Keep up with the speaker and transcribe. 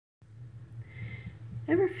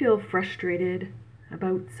Ever feel frustrated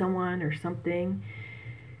about someone or something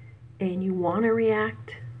and you want to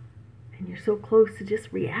react and you're so close to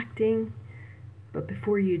just reacting, but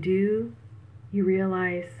before you do, you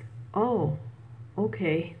realize, oh,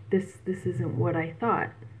 okay, this isn't what I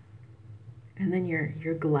thought. And then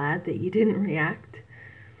you're glad that you didn't react.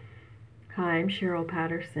 Hi, I'm Cheryl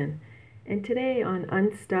Patterson, and today on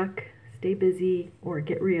Unstuck, Stay Busy, or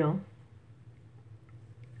Get Real,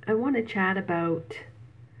 I want to chat about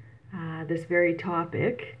this very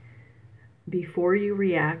topic. Before you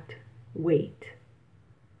react, wait.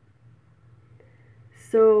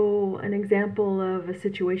 So an example of a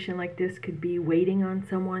situation like this could be waiting on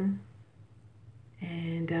someone,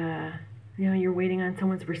 and you're waiting on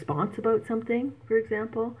someone's response about something, for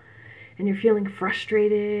example, and you're feeling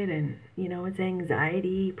frustrated, and it's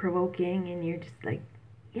anxiety provoking, and you're just like,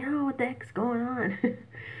 what the heck's going on?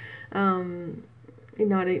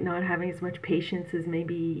 Not having as much patience as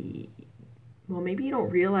maybe you don't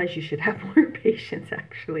realize you should have more patience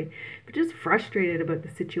actually, but just frustrated about the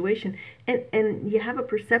situation, and you have a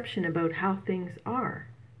perception about how things are.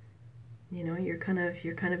 You're kind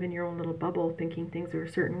of in your own little bubble thinking things are a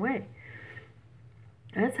certain way.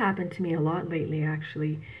 That's happened to me a lot lately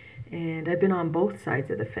actually, and I've been on both sides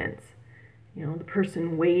of the fence. The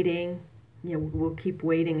person waiting, we'll keep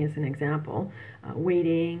waiting as an example,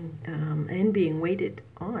 waiting and being waited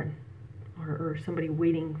on, or somebody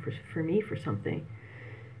waiting for me for something.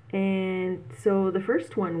 And so the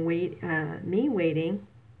first one, me waiting,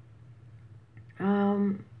 I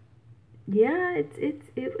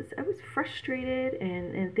was frustrated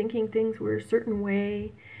and thinking things were a certain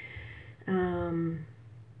way,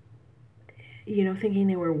 thinking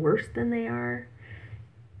they were worse than they are.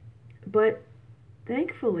 But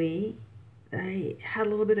thankfully, I had a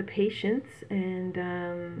little bit of patience, and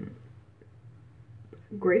I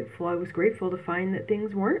was grateful to find that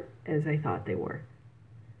things weren't as I thought they were.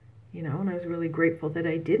 And I was really grateful that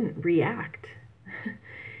I didn't react.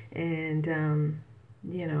 And I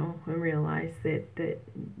realized that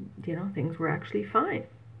things were actually fine.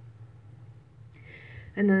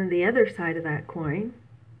 And then the other side of that coin,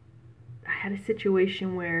 I had a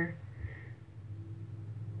situation where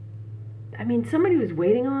somebody was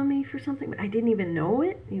waiting on me for something, but I didn't even know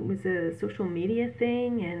it. It was a social media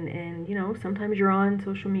thing, and sometimes you're on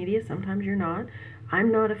social media, sometimes you're not.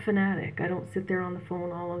 I'm not a fanatic. I don't sit there on the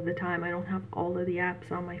phone all of the time. I don't have all of the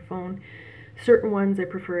apps on my phone. Certain ones I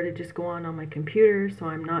prefer to just go on my computer, so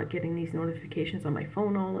I'm not getting these notifications on my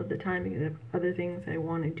phone all of the time because I have other things I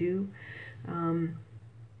want to do.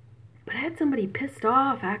 But I had somebody pissed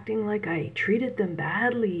off, acting like I treated them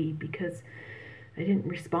badly because I didn't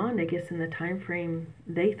respond, I guess, in the time frame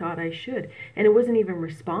they thought I should. And it wasn't even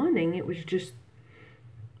responding, it was just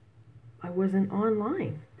I wasn't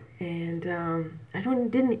online. And I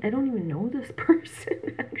don't even know this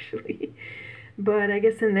person actually. But I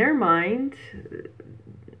guess in their mind,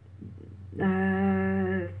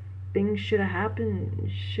 things should have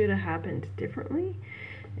happened differently.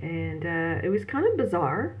 And it was kind of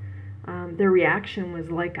bizarre. Their reaction was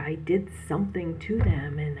like I did something to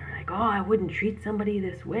them, and they're like, "Oh, I wouldn't treat somebody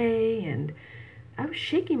this way." And I was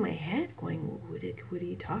shaking my head, going, "What are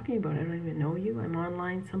you talking about? I don't even know you. I'm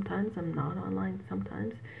online sometimes. I'm not online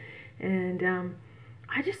sometimes." And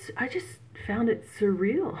I just found it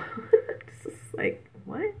surreal. It's just like,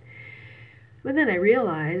 what? But then I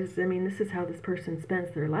realized, this is how this person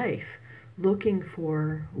spends their life, looking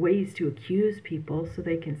for ways to accuse people so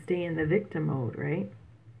they can stay in the victim mode, right?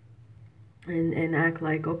 And act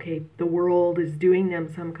like, okay, the world is doing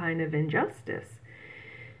them some kind of injustice.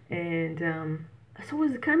 And so it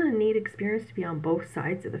was kind of a neat experience to be on both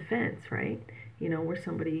sides of the fence, right?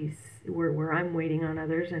 Where I'm waiting on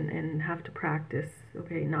others and have to practice,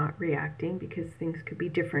 okay, not reacting because things could be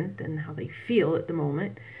different than how they feel at the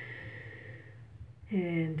moment.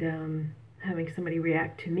 And having somebody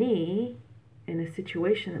react to me in a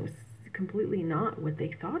situation that was completely not what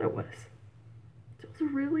they thought it was. So it's a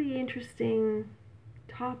really interesting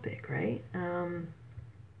topic, right?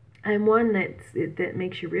 And one that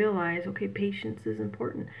makes you realize, okay, patience is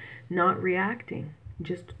important. Not reacting,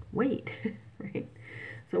 just wait, right?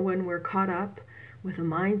 So when we're caught up with a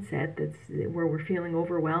mindset where we're feeling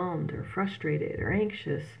overwhelmed or frustrated or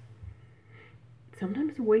anxious,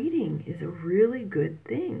 sometimes waiting is a really good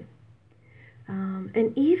thing.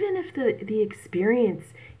 And even if the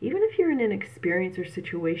experience, even if you're in an experience or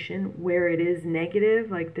situation where it is negative,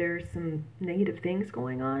 like there's some negative things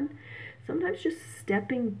going on, sometimes just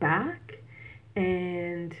stepping back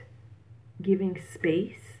and giving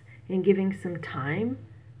space and giving some time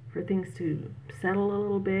for things to settle a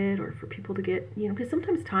little bit, or for people to get, because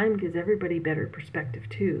sometimes time gives everybody better perspective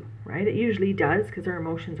too, right? It usually does, because our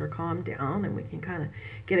emotions are calmed down and we can kind of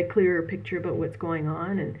get a clearer picture about what's going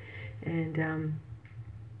on. And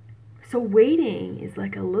so waiting is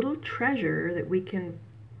like a little treasure that we can,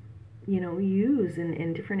 use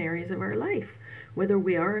in different areas of our life. Whether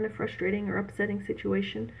we are in a frustrating or upsetting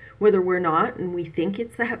situation, whether we're not and we think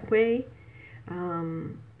it's that way,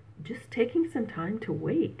 just taking some time to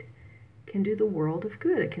wait can do the world of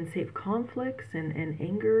good. It can save conflicts and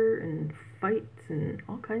anger and fights and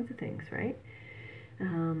all kinds of things, right?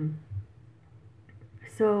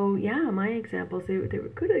 So yeah, my examples, they were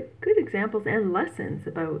good examples and lessons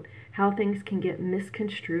about how things can get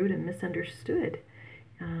misconstrued and misunderstood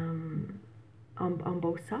on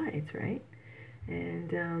both sides, right?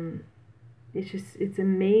 And it's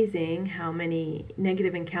amazing how many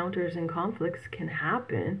negative encounters and conflicts can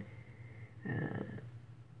happen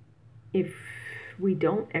if we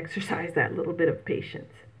don't exercise that little bit of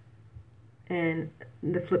patience. And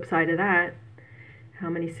the flip side of that, how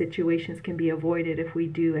many situations can be avoided if we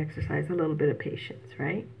do exercise a little bit of patience,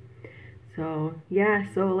 right? So yeah,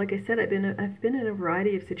 so like I said, I've been in a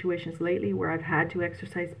variety of situations lately where I've had to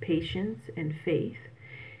exercise patience and faith,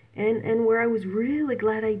 and where I was really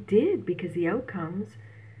glad I did, because the outcomes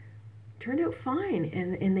turned out fine,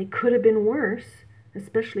 and they could have been worse,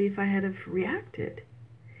 especially if I had have reacted.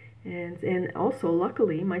 And also,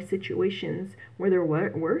 luckily, my situations where there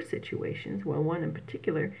were situations, well, one in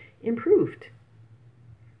particular, improved.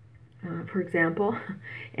 For example,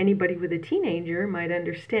 anybody with a teenager might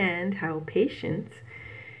understand how patience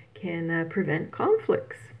can prevent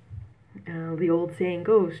conflicts. The old saying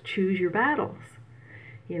goes, choose your battles.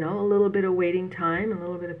 A little bit of waiting time, a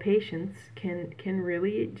little bit of patience can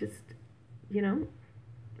really just,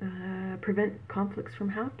 prevent conflicts from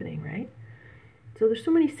happening, right? So there's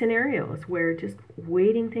so many scenarios where just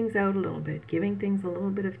waiting things out a little bit, giving things a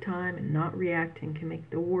little bit of time and not reacting can make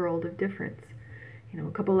the world of difference.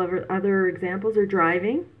 A couple of other examples are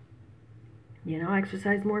driving.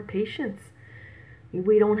 Exercise more patience.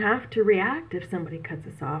 We don't have to react if somebody cuts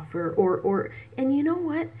us off, or and you know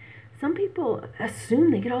what? Some people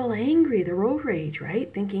assume, they get all angry, the road rage,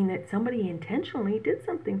 right? Thinking that somebody intentionally did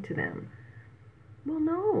something to them. Well,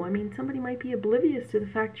 no. Somebody might be oblivious to the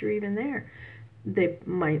fact you're even there. They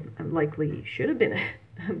might likely should have been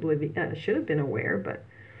aware,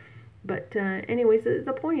 but anyways,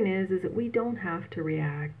 the point is that we don't have to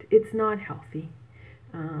react. It's not healthy.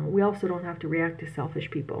 We also don't have to react to selfish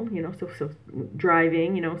people. So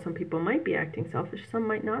driving. Some people might be acting selfish, some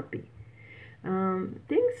might not be.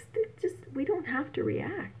 Things that just, we don't have to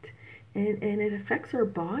react. And it affects our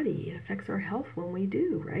body, it affects our health when we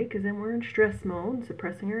do, right? Because then we're in stress mode,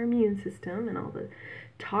 suppressing our immune system, and all the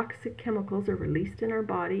toxic chemicals are released in our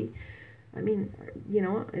body.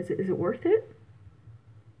 Is it worth it?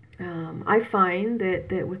 I find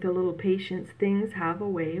that with a little patience, things have a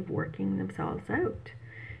way of working themselves out.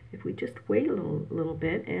 If we just wait a little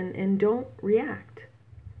bit and don't react,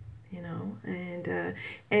 and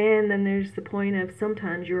then there's the point of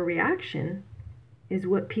sometimes your reaction is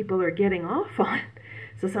what people are getting off on.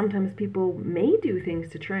 So sometimes people may do things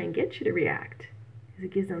to try and get you to react, because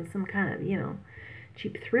it gives them some kind of,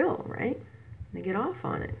 cheap thrill, right? They get off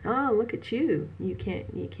on it. Oh, look at you. You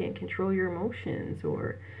can't control your emotions,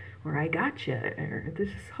 or I gotcha. Or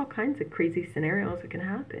there's just all kinds of crazy scenarios that can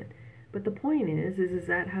happen. But the point is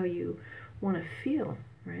that how you want to feel,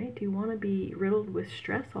 right? Do you want to be riddled with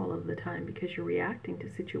stress all of the time because you're reacting to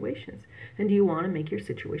situations? And do you want to make your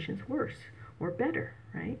situations worse or better,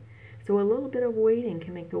 right? So a little bit of waiting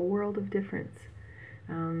can make the world of difference.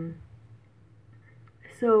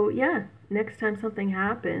 So yeah, next time something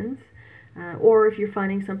happens, or if you're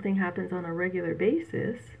finding something happens on a regular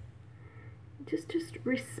basis, just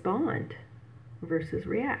respond versus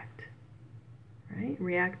react, right?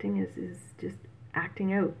 Reacting is just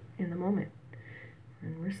acting out in the moment,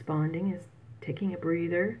 and responding is taking a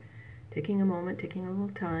breather, taking a moment, taking a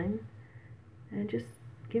little time, and just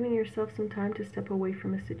giving yourself some time to step away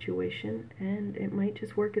from a situation, and it might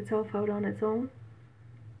just work itself out on its own.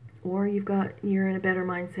 Or you're in a better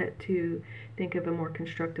mindset to think of a more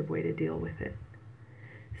constructive way to deal with it.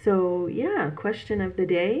 So yeah, question of the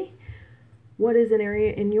day: what is an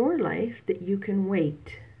area in your life that you can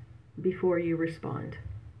wait before you respond?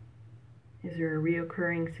 Is there a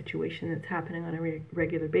reoccurring situation that's happening on a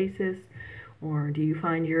regular basis? Or do you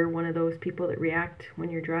find you're one of those people that react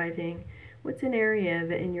when you're driving? What's an area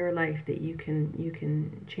in your life that you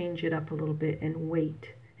can change it up a little bit and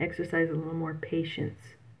wait, exercise a little more patience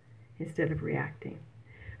instead of reacting?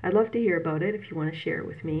 I'd love to hear about it if you want to share it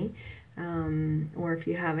with me. Or if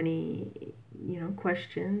you have any,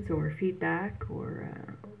 questions or feedback,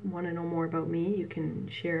 or want to know more about me, you can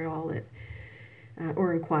share it all at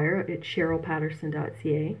or inquire at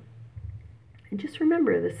cherylpatterson.ca. And just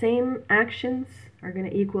remember, the same actions are going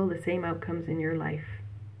to equal the same outcomes in your life.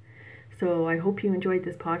 So I hope you enjoyed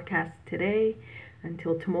this podcast today.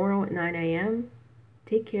 Until tomorrow at 9 a.m.,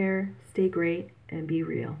 take care, stay great, and be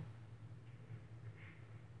real.